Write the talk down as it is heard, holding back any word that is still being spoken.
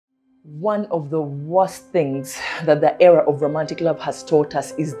One of the worst things that the era of romantic love has taught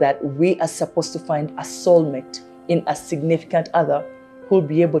us is that we are supposed to find a soulmate in a significant other who'll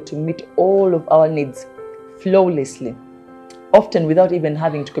be able to meet all of our needs flawlessly, often without even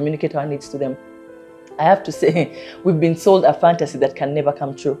having to communicate our needs to them. I have to say, we've been sold a fantasy that can never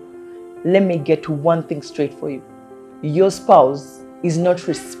come true. Let me get one thing straight for you. Your spouse is not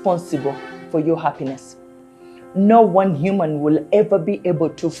responsible for your happiness. No one human will ever be able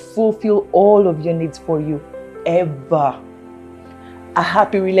to fulfill all of your needs for you, ever. A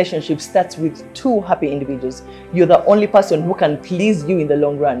happy relationship starts with two happy individuals. You're the only person who can please you in the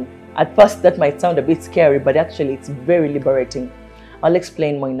long run. At first, that might sound a bit scary, but actually it's very liberating. I'll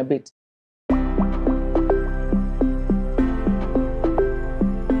explain more in a bit.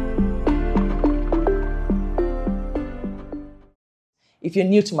 If you're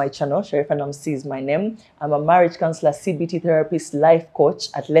new to my channel, Sharifah Namusisi is my name. I'm a marriage counselor, CBT therapist, life coach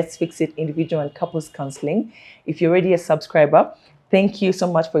at Let's Fix It Individual and Couples Counseling. If you're already a subscriber, thank you so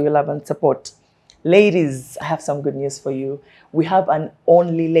much for your love and support. Ladies, I have some good news for you. We have an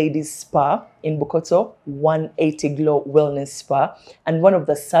only ladies spa in Bukoto, 180 Glow Wellness Spa. And one of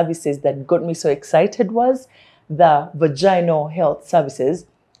the services that got me so excited was the vaginal health services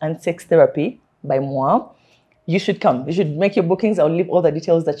and sex therapy by moi. You should come. You should make your bookings. I'll leave all the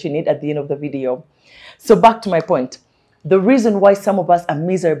details that you need at the end of the video. So back to my point. The reason why some of us are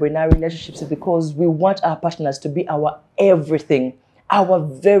miserable in our relationships is because we want our partners to be our everything, our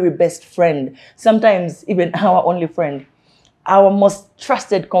very best friend, sometimes even our only friend, our most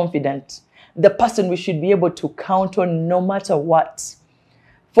trusted confidant, the person we should be able to count on no matter what,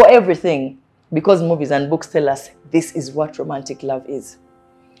 for everything, because movies and books tell us this is what romantic love is.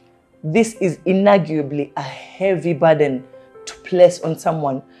 This is inarguably a heavy burden to place on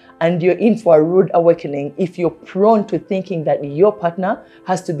someone, and you're in for a rude awakening if you're prone to thinking that your partner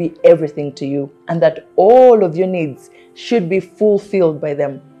has to be everything to you and that all of your needs should be fulfilled by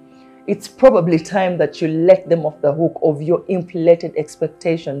them. It's probably time that you let them off the hook of your inflated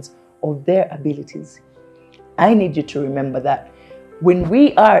expectations of their abilities. I need you to remember that when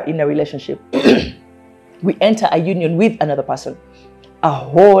we are in a relationship, we enter a union with another person, a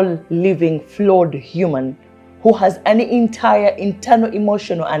whole, living, flawed human who has an entire internal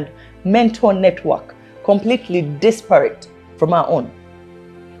emotional and mental network completely disparate from our own.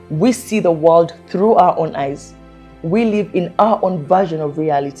 We see the world through our own eyes. We live in our own version of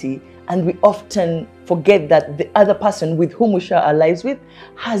reality, and we often forget that the other person with whom we share our lives with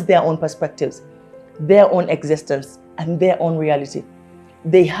has their own perspectives, their own existence, and their own reality.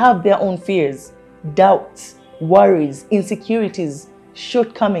 They have their own fears, doubts, worries, insecurities,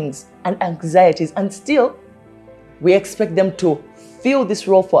 shortcomings, and anxieties, and still we expect them to fill this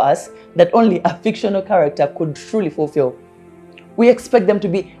role for us that only a fictional character could truly fulfill. We expect them to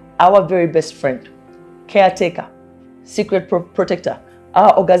be our very best friend, caretaker, secret protector,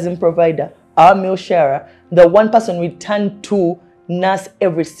 our orgasm provider, our meal sharer, the one person we turn to nurse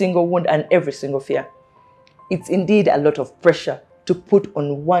every single wound and every single fear. It's indeed a lot of pressure to put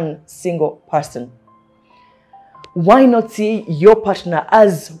on one single person. Why not see your partner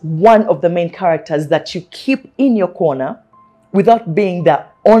as one of the main characters that you keep in your corner without being the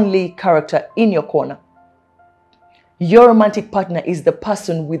only character in your corner? Your romantic partner is the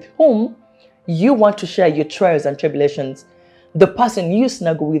person with whom you want to share your trials and tribulations, the person you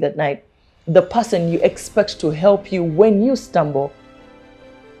snuggle with at night, the person you expect to help you when you stumble.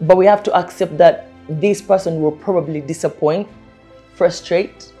 But we have to accept that this person will probably disappoint,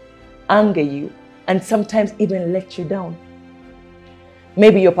 frustrate, anger you, and sometimes even let you down.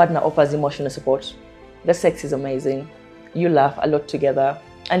 Maybe your partner offers emotional support. The sex is amazing. You laugh a lot together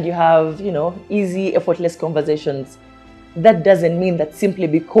and you have, easy, effortless conversations. That doesn't mean that simply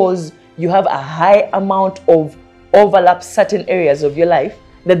because you have a high amount of overlap certain areas of your life,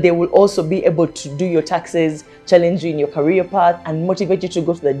 that they will also be able to do your taxes, challenge you in your career path, and motivate you to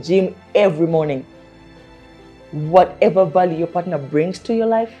go to the gym every morning. Whatever value your partner brings to your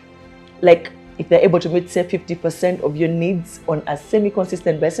life, like if they're able to meet, say, 50% of your needs on a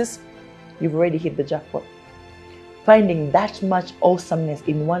semi-consistent basis, you've already hit the jackpot. Finding that much awesomeness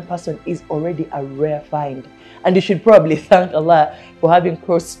in one person is already a rare find, and you should probably thank Allah for having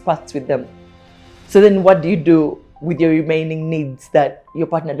crossed paths with them. So then what do you do with your remaining needs that your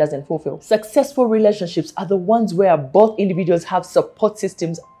partner doesn't fulfill? Successful relationships are the ones where both individuals have support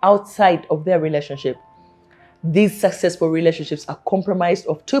systems outside of their relationship. These successful relationships are comprised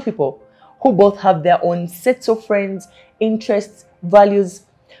of two people who both have their own sets of friends, interests, values.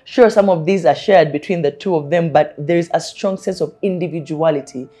 Sure, some of these are shared between the two of them, but there is a strong sense of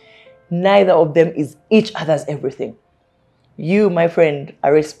individuality. Neither of them is each other's everything. You, my friend,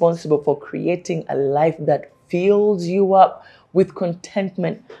 are responsible for creating a life that fills you up with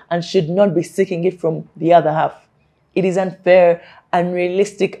contentment and should not be seeking it from the other half. It is unfair,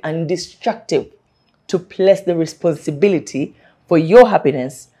 unrealistic, and destructive to place the responsibility for your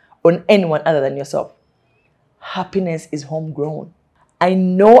happiness on anyone other than yourself. Happiness is homegrown. I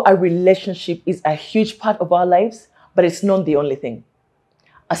know a relationship is a huge part of our lives, but it's not the only thing.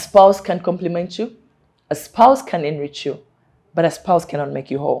 A spouse can complement you, a spouse can enrich you, but a spouse cannot make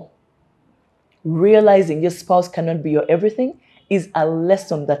you whole. Realizing your spouse cannot be your everything is a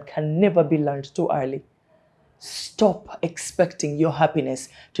lesson that can never be learned too early. Stop expecting your happiness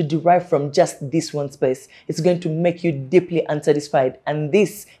to derive from just this one space. It's going to make you deeply unsatisfied, and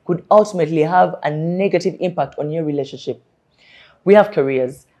this could ultimately have a negative impact on your relationship. We have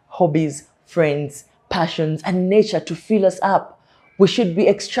careers, hobbies, friends, passions, and nature to fill us up. We should be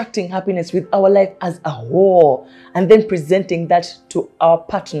extracting happiness with our life as a whole and then presenting that to our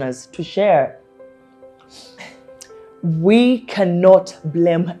partners to share. We cannot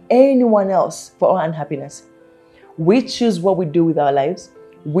blame anyone else for our unhappiness. We choose what we do with our lives.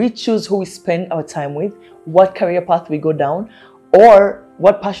 We choose who we spend our time with, what career path we go down, or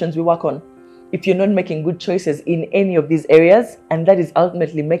what passions we work on. If you're not making good choices in any of these areas, and that is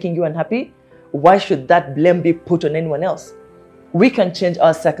ultimately making you unhappy, why should that blame be put on anyone else? We can change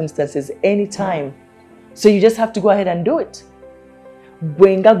our circumstances anytime. So you just have to go ahead and do it.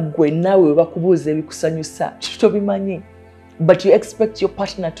 But you expect your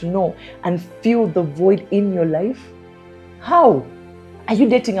partner to know and fill the void in your life? How? Are you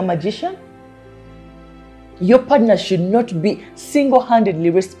dating a magician? Your partner should not be single-handedly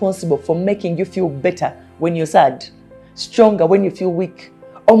responsible for making you feel better when you're sad, stronger when you feel weak,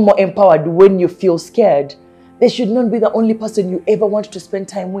 or more empowered when you feel scared. They should not be the only person you ever want to spend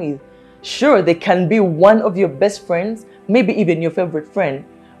time with. Sure, they can be one of your best friends, maybe even your favorite friend,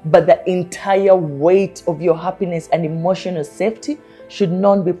 but the entire weight of your happiness and emotional safety should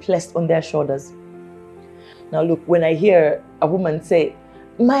not be placed on their shoulders. Now look, when I hear a woman say,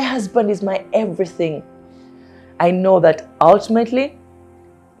 "My husband is my everything," I know that ultimately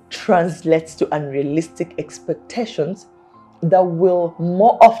translates to unrealistic expectations that will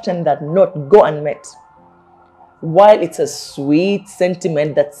more often than not go unmet. While it's a sweet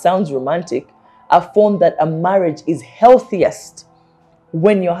sentiment that sounds romantic, I've found that a marriage is healthiest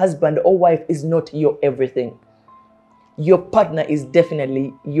when your husband or wife is not your everything. Your partner is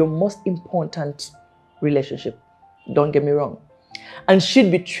definitely your most important relationship. Don't get me wrong. And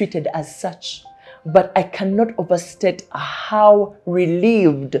should be treated as such. But I cannot overstate how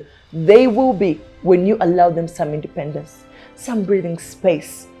relieved they will be when you allow them some independence, some breathing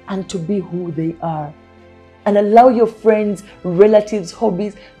space, and to be who they are. And allow your friends, relatives,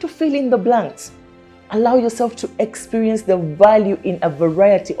 hobbies to fill in the blanks. Allow yourself to experience the value in a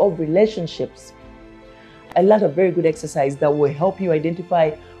variety of relationships. I learned a very good exercise that will help you identify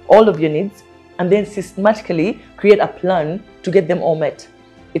all of your needs and then systematically create a plan to get them all met.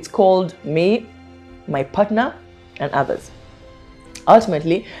 It's called Me, My Partner, and Others.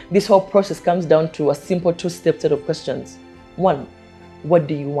 Ultimately, this whole process comes down to a simple two-step set of questions. 1, what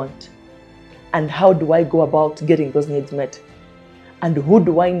do you want? And how do I go about getting those needs met? And who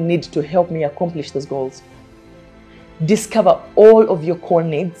do I need to help me accomplish those goals? Discover all of your core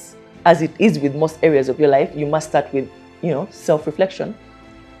needs. As it is with most areas of your life, you must start with, self-reflection.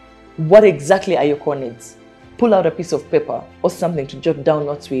 What exactly are your core needs? Pull out a piece of paper or something to jot down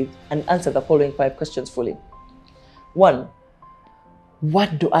notes with and answer the following 5 questions fully. 1,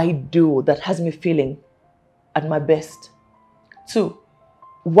 what do I do that has me feeling at my best? 2,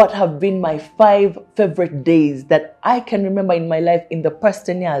 what have been my 5 favorite days that I can remember in my life in the past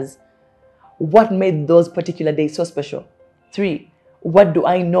 10 years? What made those particular days so special? 3, what do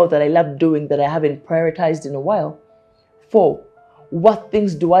I know that I love doing that I haven't prioritized in a while? 4, what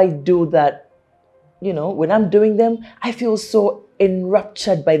things do I do that, when I'm doing them, I feel so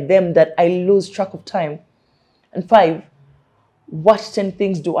enraptured by them that I lose track of time? And 5, what 10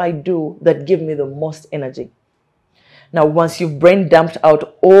 things do I do that give me the most energy? Now, once you've brain dumped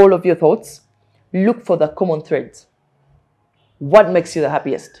out all of your thoughts, look for the common threads. What makes you the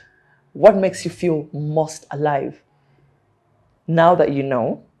happiest? What makes you feel most alive? Now that you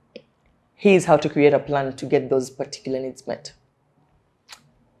know, here's how to create a plan to get those particular needs met.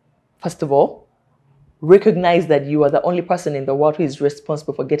 First of all, recognize that you are the only person in the world who is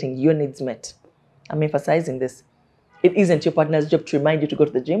responsible for getting your needs met. I'm emphasizing this. It isn't your partner's job to remind you to go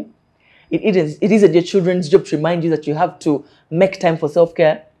to the gym. It isn't your children's job to remind you that you have to make time for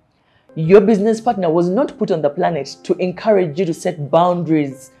self-care. Your business partner was not put on the planet to encourage you to set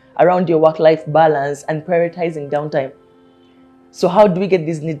boundaries around your work-life balance and prioritizing downtime. So how do we get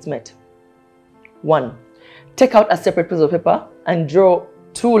these needs met? 1. Take out a separate piece of paper and draw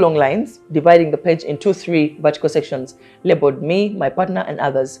 2 long lines, dividing the page into 3 vertical sections, labeled me, my partner, and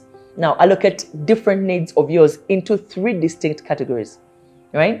others. Now allocate different needs of yours into 3 distinct categories,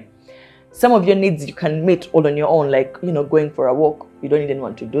 right? Some of your needs you can meet all on your own, like, going for a walk. You don't need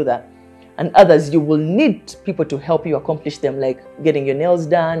anyone to do that. And others, you will need people to help you accomplish them, like getting your nails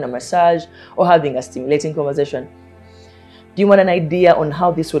done, a massage, or having a stimulating conversation. Do you want an idea on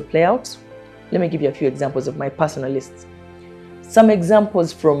how this would play out? Let me give you a few examples of my personal lists. Some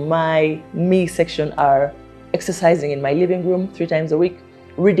examples from my me section are exercising in my living room 3 times a week,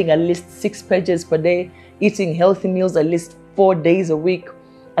 reading at least 6 pages per day, eating healthy meals at least 4 days a week,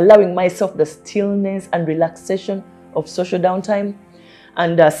 allowing myself the stillness and relaxation of social downtime.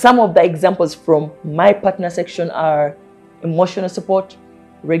 And some of the examples from my partner section are emotional support,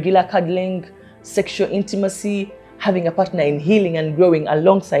 regular cuddling, sexual intimacy, having a partner in healing and growing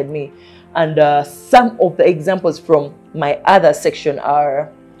alongside me. And some of the examples from my other section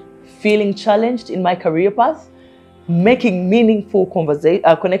are feeling challenged in my career path, making meaningful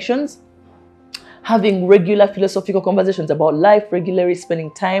connections, having regular philosophical conversations about life, regularly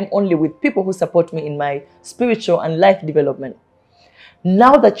spending time only with people who support me in my spiritual and life development.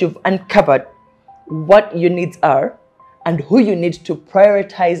 Now that you've uncovered what your needs are and who you need to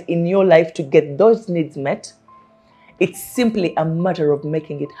prioritize in your life to get those needs met, it's simply a matter of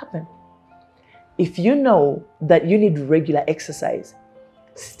making it happen. If you know that you need regular exercise,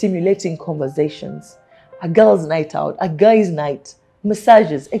 stimulating conversations, a girl's night out, a guy's night,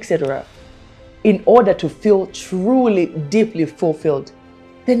 massages, etc., in order to feel truly, deeply fulfilled,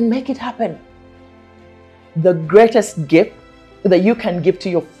 then make it happen. The greatest gift that you can give to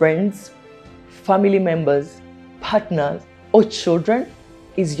your friends, family members, partners, or children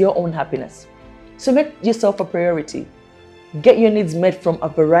is your own happiness. So make yourself a priority. Get your needs met from a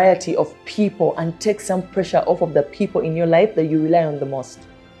variety of people and take some pressure off of the people in your life that you rely on the most.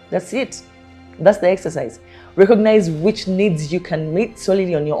 That's it. That's the exercise. Recognize which needs you can meet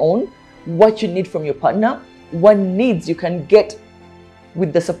solely on your own, what you need from your partner, what needs you can get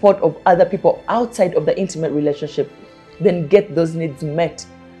with the support of other people outside of the intimate relationship. Then get those needs met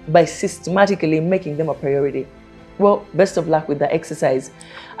by systematically making them a priority. Well, best of luck with the exercise.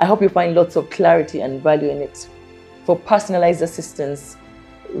 I hope you find lots of clarity and value in it. For personalized assistance,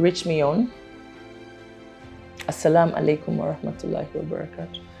 reach me on. Assalamu alaikum wa rahmatullahi wa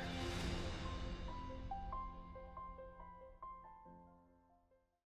barakatuh.